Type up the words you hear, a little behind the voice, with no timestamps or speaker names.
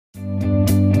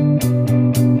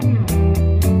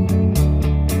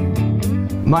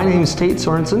My name is Tate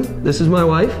Sorensen. This is my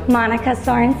wife, Monica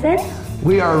Sorensen.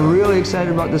 We are really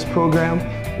excited about this program.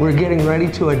 We're getting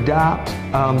ready to adopt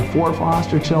 4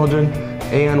 foster children,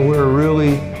 and we're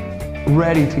really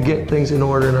ready to get things in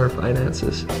order in our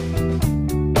finances.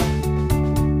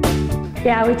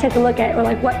 Yeah, we took a look at, we're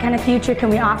like, what kind of future can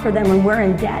we offer them when we're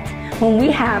in debt? When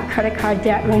we have credit card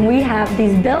debt, when we have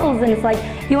these bills, and it's like,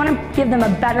 you want to give them a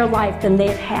better life than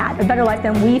they've had, a better life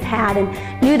than we've had, and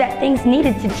knew that things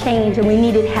needed to change and we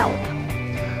needed help.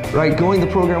 Right, going the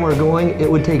program we're going,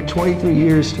 it would take 23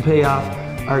 years to pay off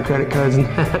our credit cards, and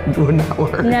that would not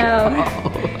work.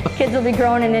 No, kids will be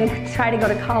grown and then try to go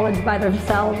to college by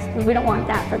themselves. We don't want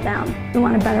that for them. We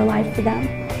want a better life for them.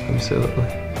 Absolutely.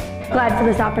 Glad for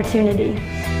this opportunity.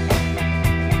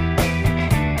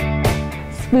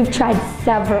 We've tried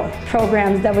several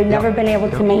programs that we've never been able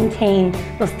to maintain.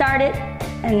 We'll start it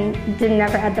and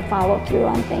never had the follow through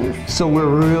on things. So we're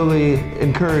really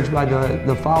encouraged by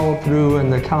the follow through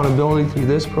and the accountability through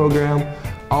this program,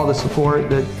 all the support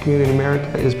that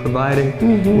CommunityAmerica is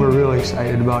providing. We're really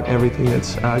excited about everything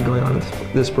that's going on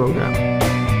with this program.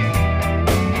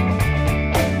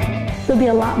 There'll be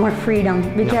a lot more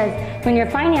freedom because when your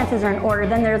finances are in order,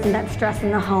 then there isn't that stress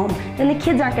in the home. Then the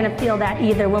kids aren't going to feel that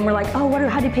either. When we're like, oh,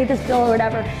 how do you pay this bill or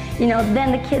whatever, you know,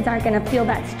 then the kids aren't going to feel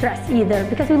that stress either,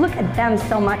 because we look at them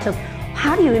so much of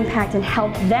how do you impact and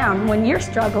help them when you're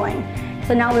struggling.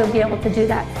 So now we'll be able to do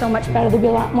that so much better. There'll be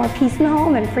a lot more peace in the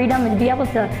home and freedom, and be able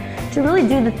to really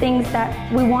do the things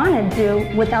that we want to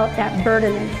do without that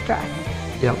burden and stress.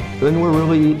 Yep, then we're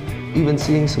really even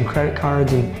seeing some credit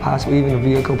cards and possibly even a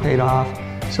vehicle paid off.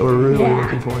 So we're really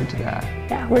looking forward to that.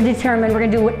 Yeah, we're determined. We're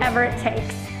going to do whatever it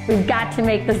takes. We've got to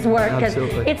make this work, because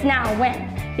it's now when.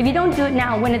 If you don't do it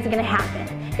now, when is it going to happen?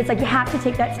 It's like you have to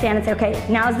take that stand and say, okay,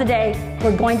 now's the day.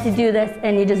 We're going to do this,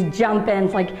 and you just jump in.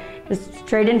 It's like just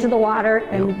straight into the water,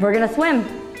 and we're going to swim.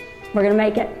 We're going to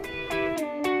make it.